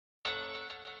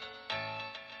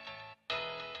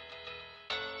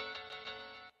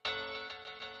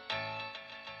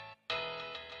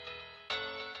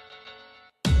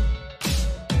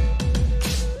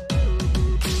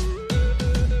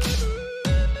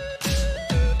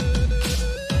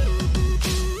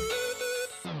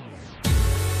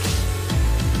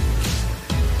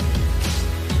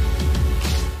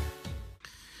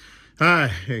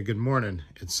Hi, hey, good morning.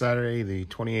 It's Saturday, the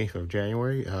 28th of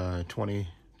January,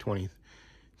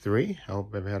 2023. I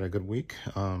hope everyone had a good week.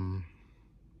 I'm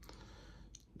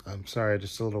sorry,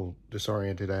 just a little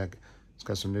disoriented. I just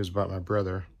got some news about my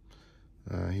brother.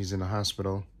 He's in the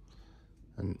hospital,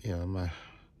 and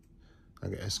I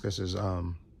guess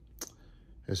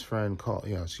his friend called.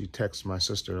 She texted my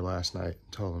sister last night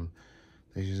and told him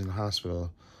that he's in the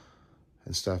hospital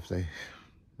and stuff. I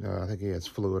think he has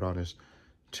fluid on his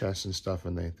chest and stuff,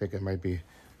 and they think it might be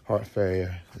heart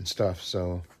failure and stuff.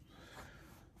 So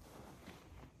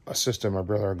my sister and my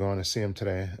brother are going to see him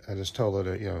today. I just told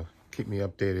her to keep me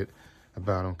updated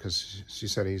about him, because she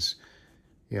said he's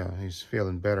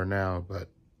feeling better now, but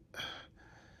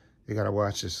you gotta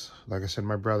watch this. Like I said,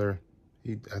 my brother,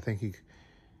 I think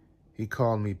he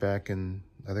called me back in,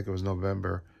 I think it was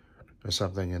November or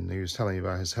something, and he was telling me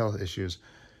about his health issues,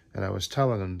 and I was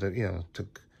telling him that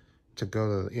to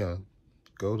go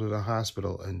to the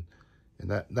hospital, and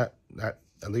that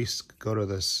at least go to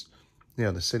this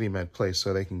the City Med place,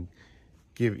 so they can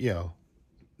give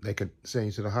they could send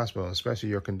you to the hospital, especially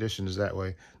your condition is that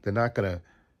way. They're not gonna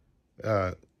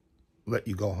let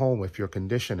you go home if your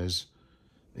condition is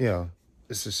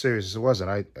it's as serious as it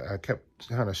wasn't. I kept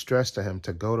kind of stressed to him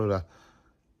to go to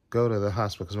the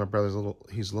hospital, because my brother's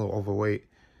he's a little overweight,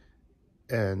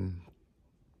 and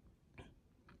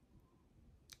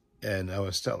I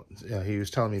was he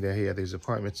was telling me that he had these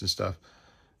appointments and stuff,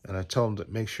 and I told him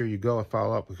to make sure you go and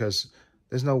follow up, because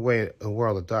there's no way in the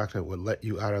world a doctor would let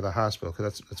you out of the hospital,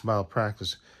 because that's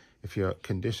malpractice if your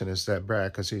condition is that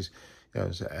bad, because he's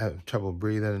he's having trouble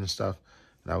breathing and stuff.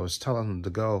 And I was telling him to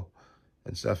go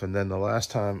and stuff, and then the last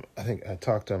time I think I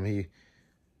talked to him,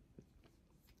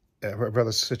 my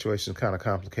brother's situation is kind of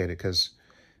complicated, because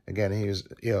again, he was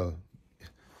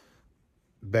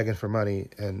begging for money,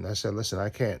 and I said, listen, I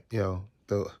can't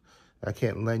I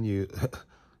can't lend you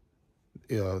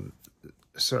a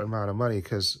certain amount of money,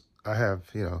 because I have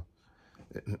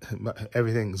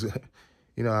everything's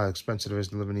how expensive it is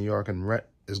to live in New York, and rent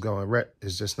is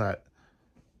just not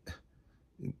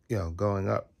going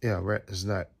up.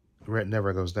 Rent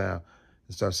never goes down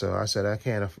and stuff. So I said I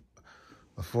can't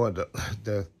afford to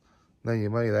lend you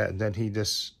money that. And then he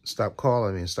just stopped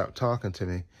calling me and stopped talking to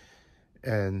me,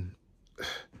 and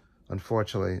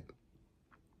unfortunately,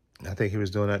 I think he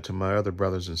was doing that to my other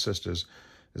brothers and sisters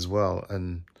as well.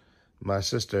 And my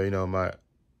sister,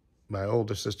 my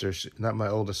older sister, not my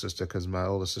older sister, because my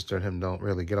older sister and him don't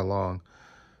really get along,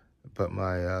 but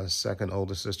my second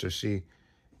older sister, she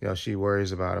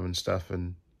worries about him and stuff.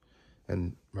 And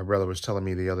my brother was telling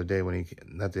me the other day,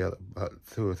 about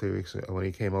 2 or 3 weeks ago, when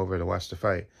he came over to watch the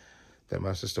fight, that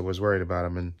my sister was worried about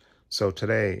him. And so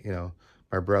today,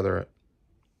 my brother,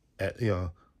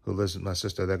 who lives with my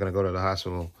sister, they're going to go to the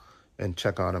hospital and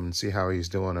check on him and see how he's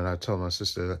doing. And I told my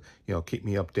sister, keep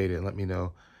me updated and let me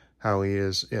know how he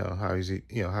is, how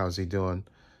is he doing.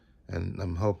 And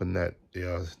I'm hoping that,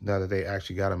 now that they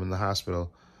actually got him in the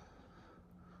hospital,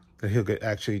 that he'll get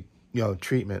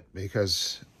treatment,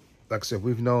 because like I said,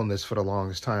 we've known this for the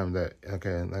longest time, that,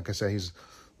 okay, like I said, he's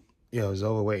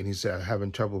overweight, and he's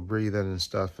having trouble breathing and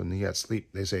stuff, and they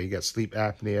say he got sleep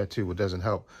apnea too, which doesn't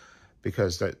help,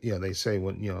 because they say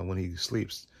when he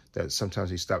sleeps that sometimes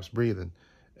he stops breathing.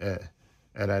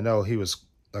 And I know he was,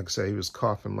 like I said, he was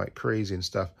coughing like crazy and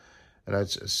stuff. And I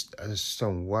just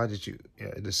told him, why did you,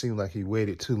 it just seemed like he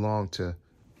waited too long to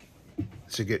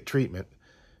get treatment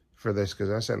for this.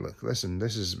 Because I said, look, listen,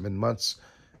 this has been months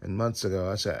and months ago.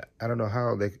 I said, I don't know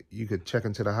how you could check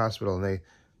into the hospital, and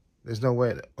there's no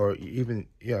way, or even,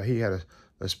 he had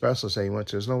a specialist that he went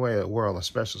to. There's no way in the world a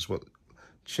specialist would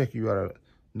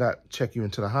not check you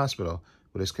into the hospital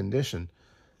with his condition.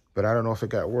 But I don't know if it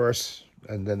got worse.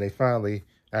 And then they finally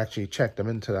actually checked him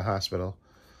into the hospital.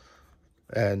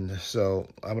 And so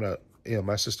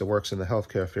my sister works in the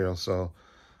healthcare field. So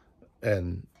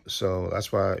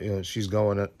that's why, she's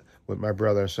going with my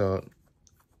brother. So,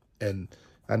 and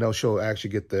I know she'll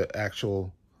actually get the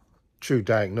actual true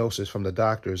diagnosis from the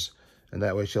doctors. And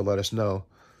that way she'll let us know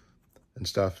and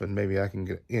stuff. And maybe I can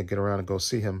get around and go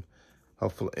see him.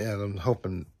 Hopefully, and I'm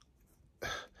hoping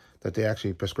that they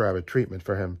actually prescribe a treatment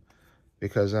for him,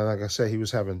 because like I said, he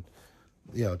was having,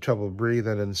 trouble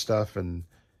breathing and stuff, and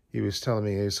he was telling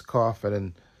me he's coughing,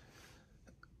 and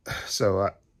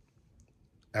so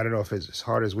I don't know if his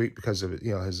heart is weak because of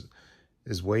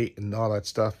his weight and all that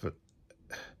stuff, but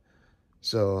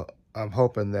so I'm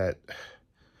hoping that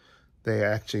they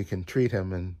actually can treat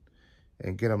him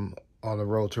and get him on the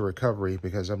road to recovery,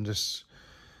 because I'm just,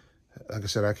 like I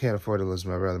said, I can't afford to lose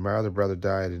my brother. My other brother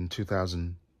died in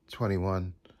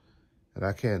 2021, and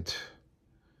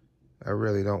I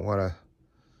really don't want to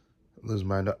lose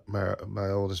my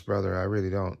oldest brother. I really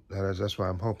don't. That's why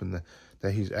I'm hoping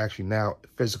that he's actually now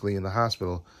physically in the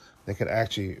hospital. They can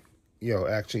actually,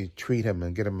 actually treat him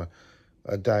and get him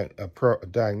a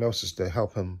diagnosis to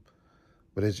help him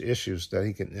with his issues, that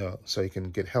he can, so he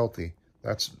can get healthy.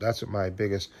 That's what my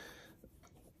biggest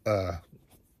fear.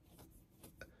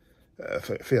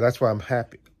 That's why I'm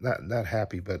happy. Not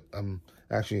happy, but I'm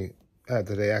actually that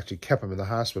they actually kept him in the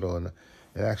hospital and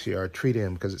actually are treating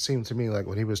him, because it seemed to me like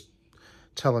when he was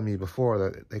telling me before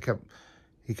that they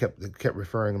kept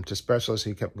referring him to specialists.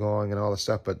 He kept going and all this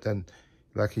stuff, but then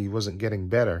like he wasn't getting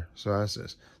better. So I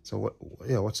says, so what?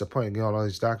 What's the point of going to all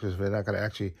these doctors if they're not going to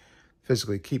actually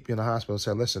physically keep you in the hospital and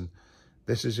say, listen,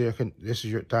 this is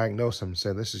your diagnosis.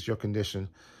 Say this is your condition.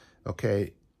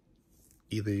 Okay,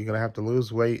 either you're going to have to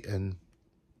lose weight and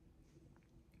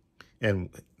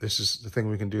this is the thing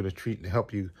we can do to treat and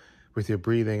help you with your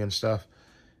breathing and stuff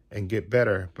and get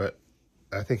better. But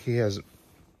I think he has,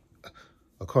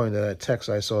 according to that text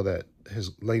I saw that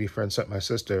his lady friend sent my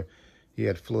sister, he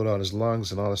had fluid on his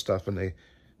lungs and all this stuff, and they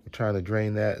were trying to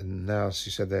drain that. And now she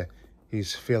said that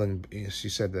he's feeling, she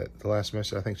said that the last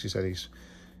message, I think she said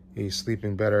he's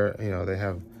sleeping better. They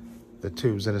have the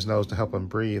tubes in his nose to help him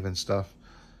breathe and stuff.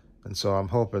 And so I'm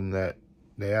hoping that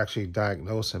they actually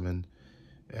diagnose him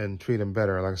and treat him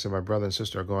better. Like I said, my brother and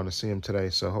sister are going to see him today.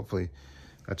 So hopefully,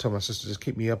 I told my sister, just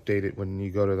keep me updated when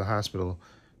you go to the hospital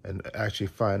and actually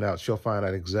find out. She'll find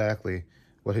out exactly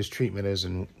what his treatment is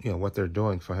and, what they're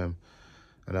doing for him.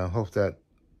 And I hope that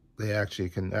they actually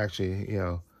can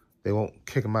they won't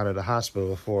kick him out of the hospital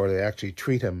before they actually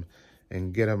treat him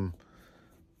and get him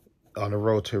on the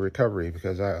road to recovery,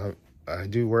 because I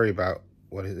do worry about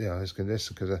what his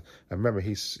condition, because I remember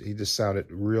he just sounded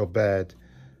real bad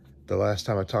the last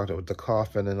time I talked to him with the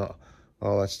coughing and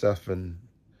all that stuff, and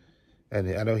I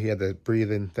know he had the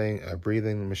breathing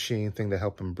machine thing to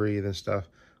help him breathe and stuff,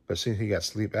 but since he got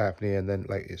sleep apnea, and then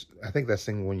I think that's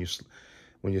thing when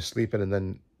you're sleeping and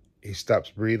then he stops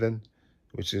breathing,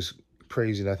 which is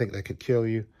crazy, and I think that could kill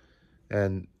you.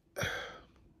 And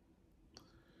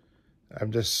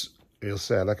I'm just real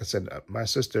sad. Like I said,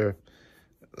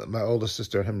 my oldest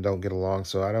sister and him don't get along,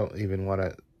 so I don't even want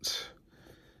to,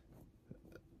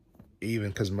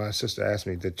 because my sister asked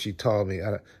me, that she told me,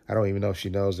 I don't even know if she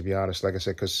knows, to be honest, like I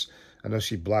said, because I know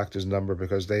she blocked his number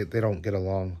because they don't get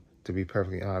along, to be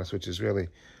perfectly honest, which is really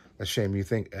a shame. You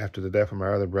think after the death of my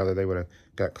other brother, they would have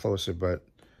got closer, but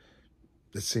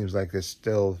it seems like there's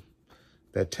still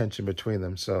that tension between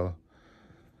them. So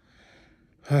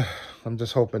I'm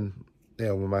just hoping,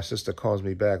 when my sister calls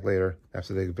me back later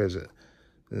after they visit,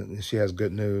 she has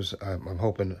good news. I'm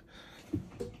hoping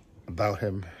about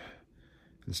him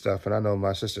and stuff. And I know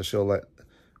my sister, she'll let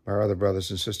my other brothers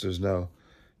and sisters know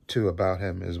too about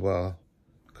him as well.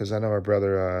 Because I know my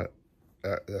brother,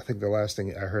 I think the last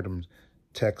thing I heard him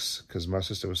text, because my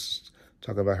sister was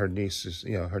talking about her nieces,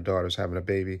 her daughter's having a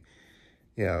baby,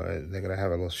 and they're going to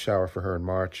have a little shower for her in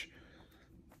March.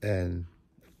 And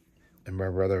my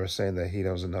brother was saying that he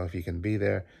doesn't know if he can be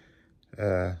there.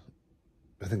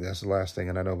 I think that's the last thing.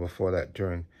 And I know before that,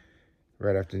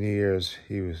 right after New Year's,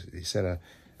 he sent an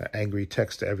angry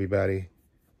text to everybody.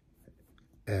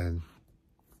 And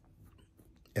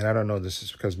I don't know, this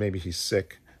is because maybe he's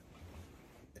sick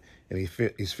and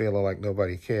he's feeling like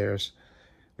nobody cares,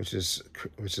 which is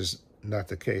not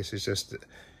the case. It's just,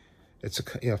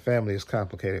 family is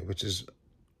complicated, which is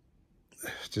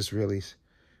just really,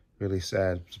 really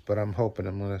sad. But I'm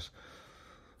going to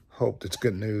hope it's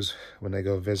good news when they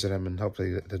go visit him, and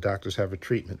hopefully the doctors have a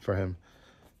treatment for him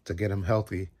to get him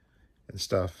healthy and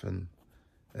stuff, and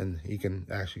he can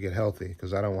actually get healthy,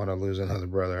 because I don't want to lose another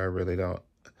brother. I really don't.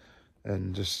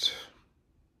 And it's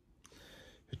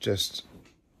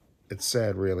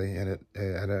sad, really.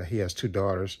 And he has 2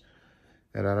 daughters,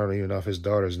 and I don't even know if his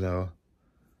daughters know,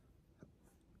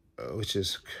 which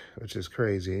is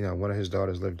crazy. One of his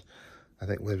daughters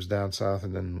lives down south,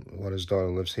 and then one of his daughter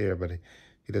lives here, but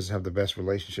he doesn't have the best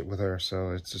relationship with her.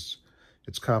 So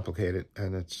it's complicated,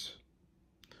 and it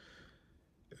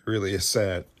really is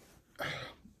sad.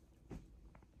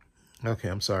 Okay,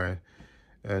 I'm sorry.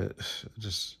 That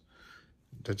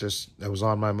was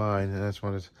on my mind, and I just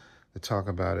wanted to talk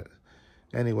about it.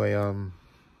 Anyway,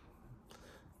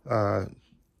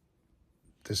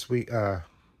 this week,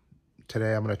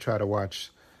 today I'm going to try to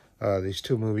watch these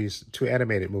 2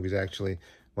 animated movies, actually.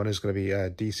 One is going to be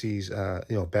DC's,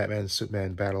 Batman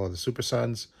Superman Battle of the Super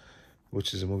Sons,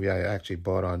 which is a movie I actually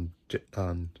bought on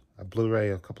a Blu-ray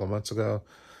a couple of months ago.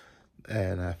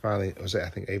 And I finally was, I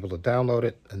think, able to download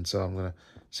it. And so I'm going to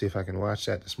see if I can watch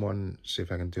that this morning, see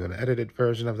if I can do an edited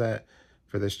version of that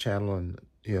for this channel and,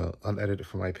 unedited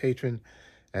for my patron.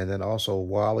 And then also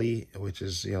Wall-E, which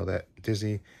is, you know, that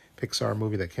Disney Pixar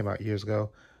movie that came out years ago.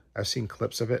 I've seen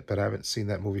clips of it, but I haven't seen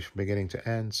that movie from beginning to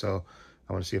end. So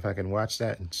I want to see if I can watch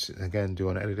that and, again, do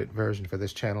an edited version for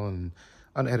this channel and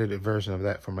unedited version of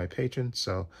that for my patrons.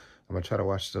 So I'm going to try to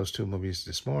watch those two movies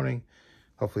this morning.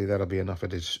 Hopefully that'll be enough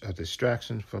of a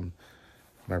distraction from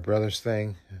my brother's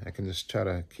thing. I can just try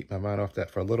to keep my mind off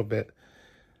that for a little bit.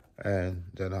 And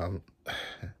then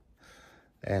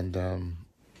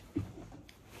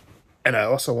and I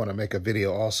also want to make a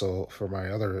video also for my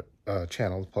other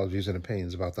channel, Paul's Views and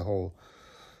Opinions, about the whole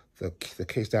the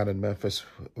case down in Memphis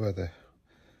where the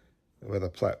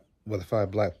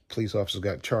 5 black police officers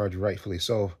got charged, rightfully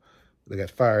so. They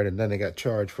got fired and then they got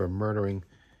charged for murdering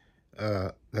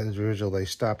that individual. They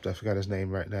stopped. I forgot his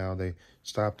name right now. They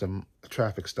stopped him. A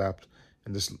traffic stopped,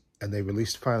 and they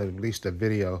finally released a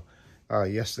video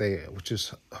yesterday, which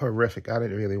is horrific. I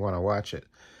didn't really want to watch it,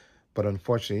 but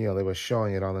unfortunately, you know, they were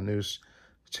showing it on the news,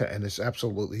 and it's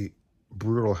absolutely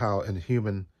brutal how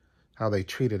inhuman how they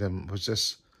treated him. It was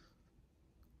just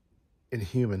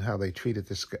inhuman how they treated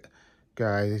this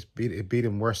guy. They beat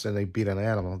him worse than they beat an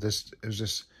animal. It was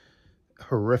just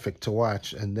horrific to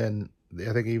watch. And then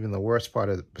I think even the worst part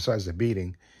of it, besides the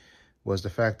beating, was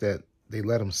the fact that they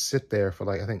let him sit there for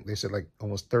I think they said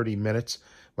almost 30 minutes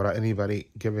without anybody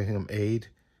giving him aid.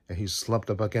 And he's slumped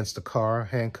up against the car,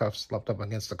 handcuffed, slumped up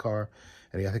against the car.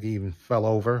 And I think he even fell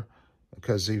over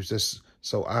because he was just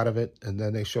so out of it. And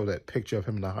then they showed that picture of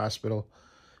him in the hospital.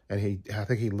 And I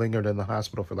think he lingered in the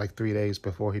hospital for 3 days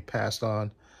before he passed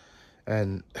on.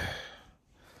 And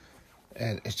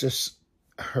it's just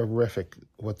horrific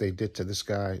what they did to this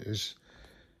guy.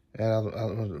 And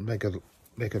I'll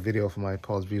make a video for my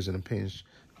Paul's Views and Opinions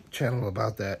channel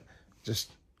about that. It's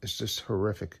just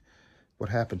horrific what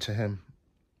happened to him.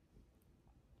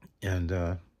 And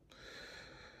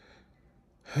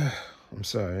I'm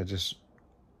sorry,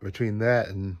 between that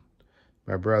and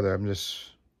my brother,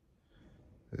 this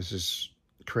is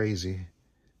crazy.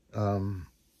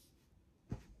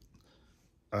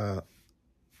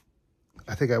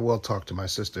 I think I will talk to my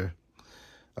sister.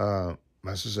 My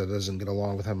sister doesn't get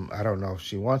along with him. I don't know if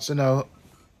she wants to know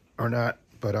or not,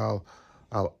 but I'll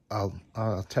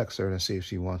text her and see if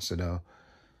she wants to know.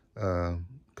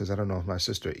 Because I don't know if my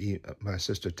sister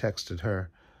texted her,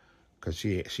 because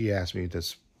she asked me,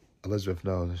 does Elizabeth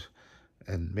know?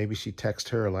 And maybe she texted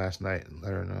her last night and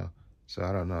let her know. So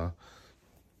I don't know.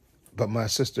 But my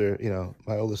sister, you know,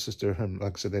 my older sister,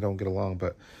 like I said, they don't get along.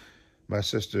 But my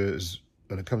sister is,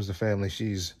 when it comes to family,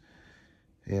 she's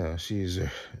real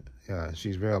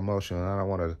emotional. I don't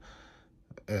want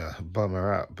to bum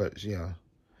her out, but you know,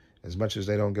 as much as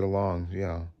they don't get along, you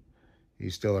know,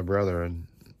 he's still her brother, and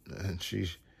she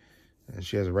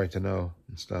has a right to know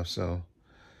and stuff. So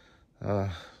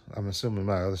I'm assuming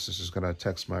my other sister's gonna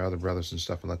text my other brothers and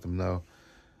stuff and let them know.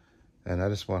 And I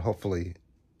just want, hopefully,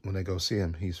 when they go see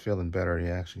him, he's feeling better. He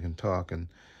actually can talk, and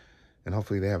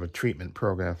hopefully they have a treatment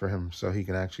program for him so he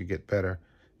can actually get better,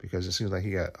 because it seems like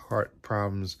he got heart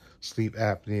problems, sleep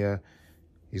apnea.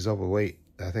 He's overweight,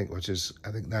 I think, which is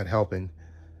not helping.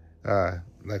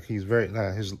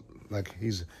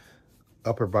 His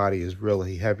upper body is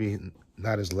really heavy,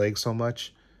 not his legs so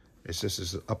much. It's just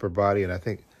his upper body, and I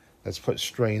think that's put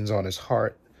strains on his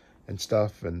heart and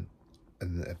stuff, and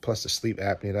plus the sleep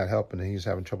apnea not helping, and he's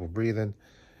having trouble breathing.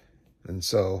 And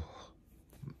so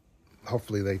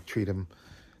hopefully they treat him,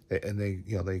 and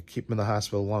they keep him in the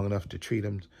hospital long enough to treat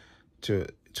him to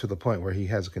the point where he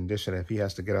has a condition. If he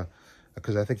has to get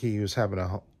because I think he was having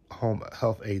a home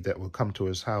health aide that would come to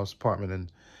his apartment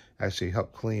and actually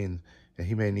help clean, and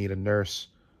he may need a nurse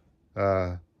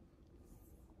to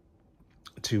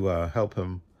help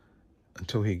him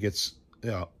until he gets, you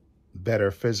know,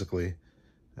 better physically.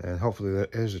 And hopefully there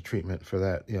is a treatment for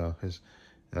that, you know.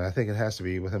 And I think it has to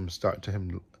be with him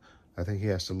I think he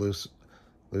has to lose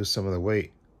some of the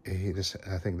weight. I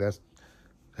think that's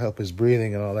help his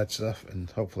breathing and all that stuff, and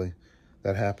hopefully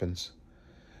that happens.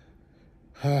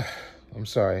 I'm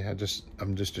sorry, I'm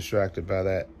just distracted by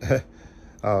that.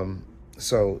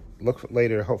 So look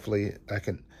later. Hopefully I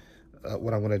can.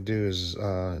 What I'm going to do is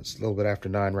it's a little bit after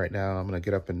 9 right now. I'm going to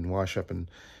get up and wash up and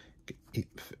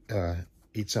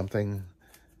eat something,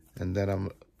 and then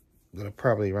I'm going to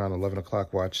probably around 11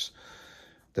 o'clock watch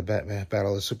the Batman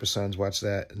Battle of the Super Sons, watch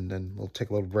that, and then we'll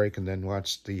take a little break and then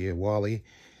watch the Wall-E,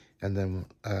 and then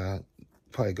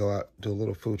probably go out, do a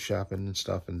little food shopping and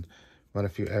stuff, and run a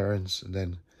few errands, and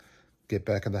then get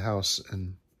back in the house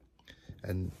and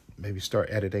maybe start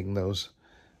editing those.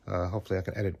 Hopefully I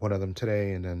can edit one of them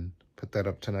today and then put that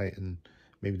up tonight, and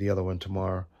maybe the other one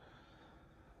tomorrow.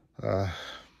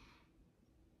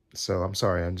 So I'm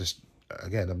sorry,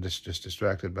 again, I'm just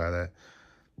distracted by that.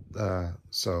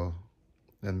 So,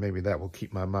 and maybe that will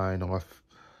keep my mind off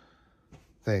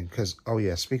thing. Because, oh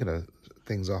yeah, speaking of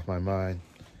things off my mind,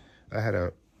 I had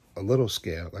a little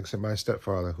scare. Like I said, my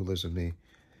stepfather who lives with me,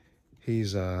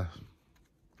 he's, let's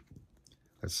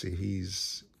see,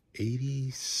 he's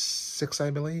 86,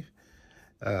 I believe.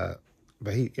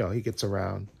 But he, he gets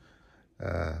around.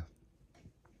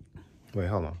 Wait,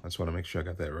 hold on. I just want to make sure I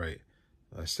got that right.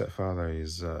 My stepfather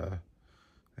is, I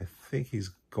think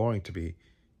he's going to be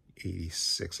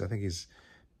 86. I think he's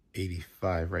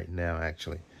 85 right now,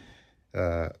 actually.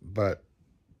 But,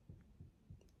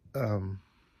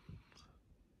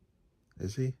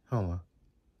 is he? Hold on.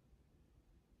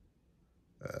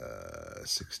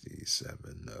 67,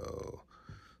 no.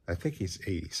 I think he's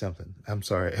 80 something. I'm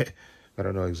sorry. I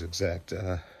don't know his exact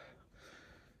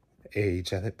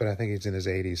age. But I think he's in his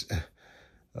 80s.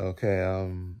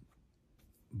 Okay.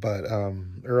 But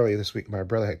earlier this week, my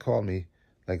brother had called me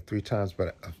like 3 times,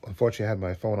 but unfortunately I had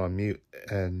my phone on mute,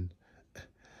 and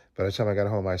by the time I got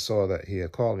home, I saw that he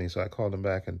had called me, so I called him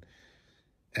back, and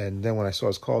then when I saw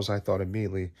his calls, I thought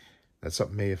immediately that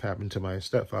something may have happened to my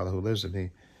stepfather who lives with me.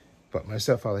 But my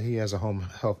stepfather, he has a home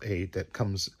health aide that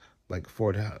comes like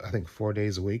 4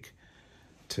 days a week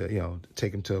to,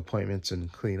 take him to appointments and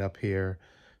clean up here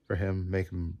for him, make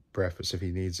him breakfast if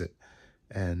he needs it,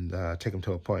 and take him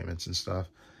to appointments and stuff.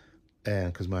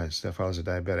 And because my stepfather's a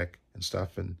diabetic and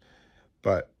stuff,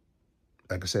 but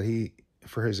like I said,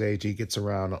 for his age, he gets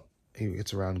around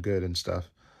good and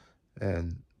stuff.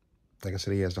 And like I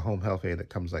said, he has the home health aide that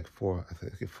comes like 4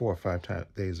 or 5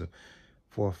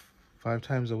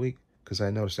 times a week. Because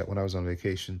I noticed that when I was on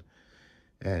vacation,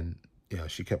 and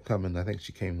she kept coming. I think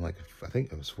she came I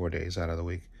think it was 4 days out of the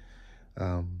week.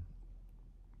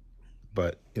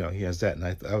 But he has that, and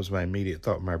that was my immediate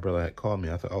thought. My brother had called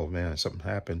me. I thought, oh man, something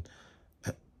happened.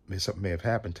 Something may have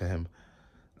happened to him.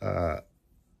 I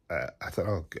thought,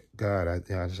 oh God, I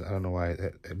don't know why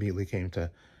it immediately came to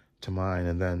mind.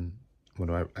 And then when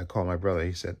I called my brother,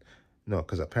 he said, no,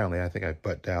 because apparently I think I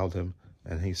butt dialed him,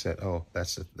 and he said, oh,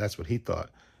 that's what he thought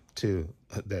too,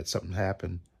 that something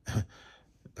happened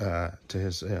to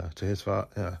his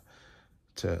father,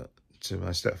 to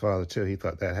my stepfather too. He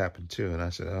thought that happened too, and I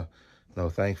said, oh no,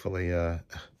 thankfully,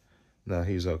 no,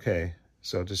 he's okay.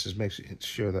 So this just makes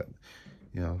sure that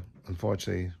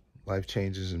unfortunately, life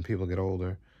changes and people get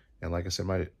older. And like I said,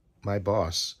 my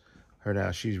boss, her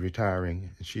now, she's retiring,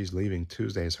 and she's leaving.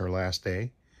 Tuesday is her last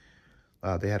day.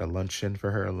 They had a luncheon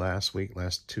for her last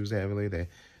Tuesday, I believe. The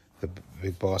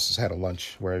big bosses had a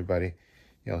lunch where everybody,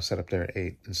 set up there and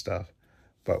ate and stuff.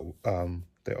 But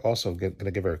they're also going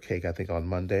to give her a cake, I think, on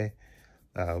Monday.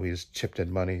 We just chipped in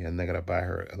money, and they're going to buy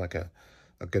her like a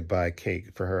goodbye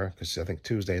cake for her, because I think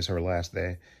Tuesday is her last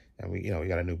day. And we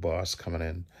got a new boss coming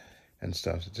in and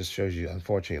stuff. It just shows you,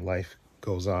 unfortunately, life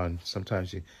goes on.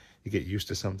 Sometimes you get used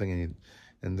to something,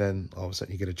 and then all of a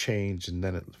sudden you get a change, and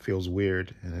then it feels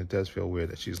weird. And it does feel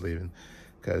weird that she's leaving,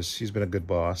 because she's been a good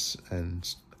boss and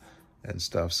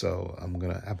stuff. So I'm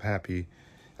happy.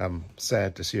 I'm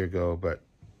sad to see her go, but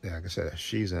yeah, like I said,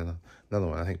 she's in another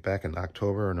one. I think back in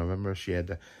October or November, she had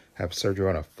to have surgery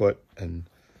on her foot, and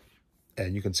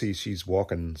you can see she's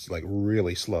walking like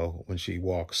really slow when she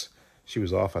walks. She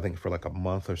was off, I think, for like a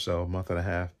month or so, a month and a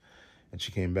half. And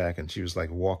she came back, and she was like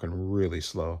walking really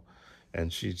slow.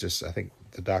 And she just, I think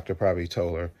the doctor probably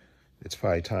told her it's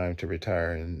probably time to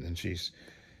retire. And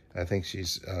I think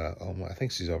she's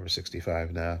over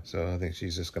 65 now. So I think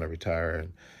she's just going to retire.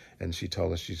 And she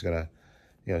told us she's going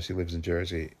to, she lives in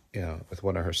Jersey, with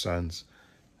one of her sons.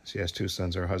 She has 2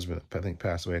 sons. Her husband, I think,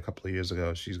 passed away a couple of years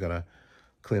ago. She's going to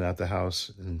clean out the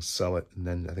house and sell it, and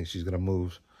then I think she's gonna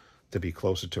move to be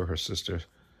closer to her sister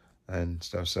and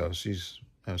stuff. So she's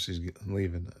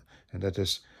leaving, and that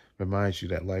just reminds you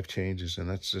that life changes. And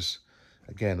that's just,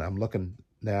 again, I'm looking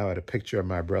now at a picture of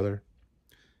my brother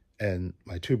and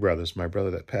my 2 brothers. My brother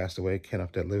that passed away,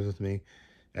 Kenneth, that lives with me,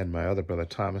 and my other brother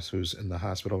Thomas, who's in the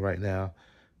hospital right now.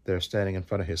 They're standing in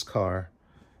front of his car,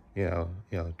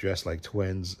 dressed like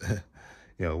twins.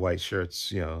 White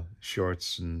shirts,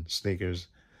 shorts and sneakers.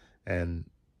 And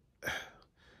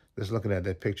just looking at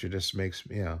that picture just makes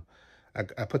me,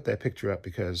 I put that picture up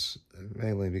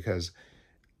mainly because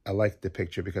I like the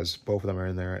picture, because both of them are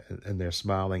in there and they're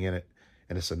smiling in it,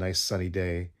 and it's a nice sunny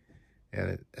day.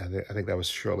 And I think that was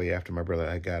shortly after my brother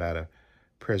had got out of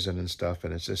prison and stuff.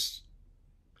 And it just,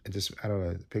 I don't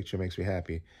know, the picture makes me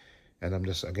happy. And I'm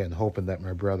just, again, hoping that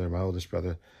my brother, my oldest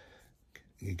brother,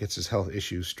 he gets his health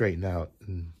issues straightened out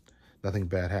and nothing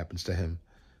bad happens to him.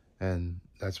 And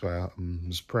that's why I'm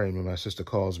just praying. When my sister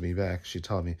calls me back, she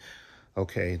told me,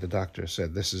 okay, the doctor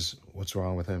said this is what's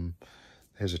wrong with him.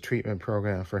 here's a treatment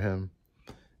program for him,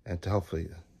 and to hopefully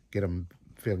get him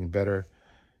feeling better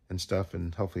and stuff,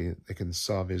 and hopefully they can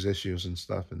solve his issues and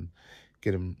stuff and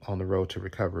get him on the road to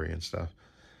recovery and stuff.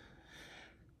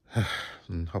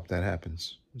 And hope that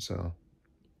happens. So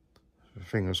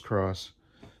fingers crossed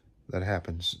that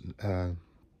happens.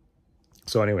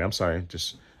 So anyway, I'm sorry.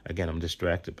 Just again, I'm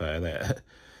distracted by that.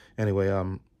 Anyway,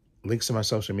 links to my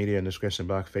social media in the description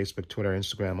box: Facebook, Twitter,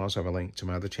 Instagram. I also have a link to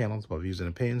my other channels, both views and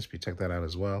opinions. If you check that out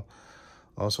as well.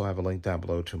 Also, I have a link down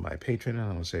below to my Patreon. I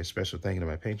want to say a special thank you to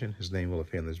my patron. His name will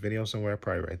appear in this video somewhere,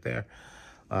 probably right there.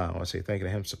 I want to say thank you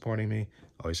to him supporting me.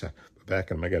 Always have back,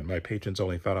 and my patrons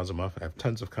only $5 a month. I have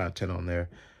tons of content on there.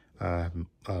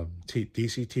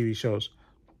 DC TV shows,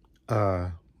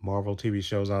 Marvel TV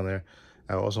shows on there.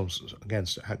 I also, again,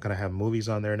 gonna have movies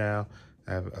on there now.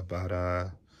 I have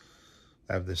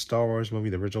the Star Wars movie,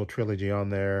 the original trilogy on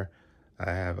there.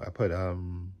 I put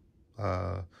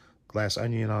Glass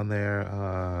Onion on there.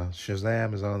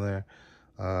 Shazam is on there.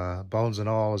 Bones and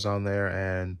All is on there.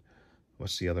 And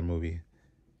what's the other movie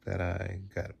that I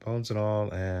got? Bones and All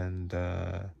and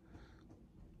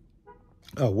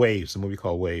Waves, a movie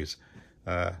called Waves.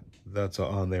 That's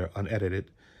on there,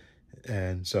 unedited.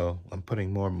 And so I'm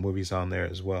putting more movies on there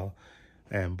as well.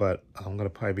 But I'm going to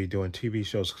probably be doing TV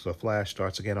shows because The Flash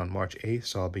starts again on March 8th.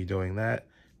 So I'll be doing that.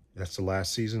 That's the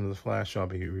last season of The Flash. So I'll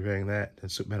be reviewing that.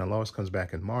 And Superman and Lois comes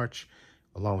back in March,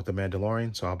 along with The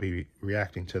Mandalorian. So I'll be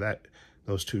reacting to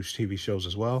those two TV shows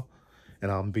as well.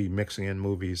 And I'll be mixing in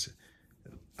movies.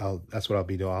 That's what I'll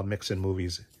be doing. I'll mix in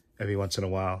movies every once in a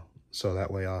while. So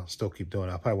that way I'll still keep doing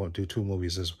it. I probably won't do 2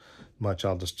 movies as much.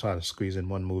 I'll just try to squeeze in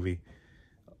 1 movie,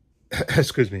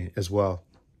 excuse me, as well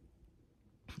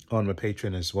on my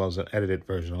Patreon, as well as an edited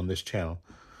version on this channel.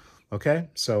 Okay,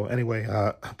 so anyway,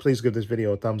 please give this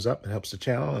video a thumbs up. It helps the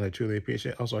channel, and I truly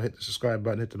appreciate it. Also, hit the subscribe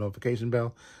button, hit the notification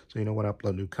bell, so you know when I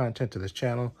upload new content to this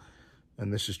channel.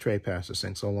 And this is Trepacer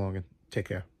saying so long, and take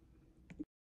care.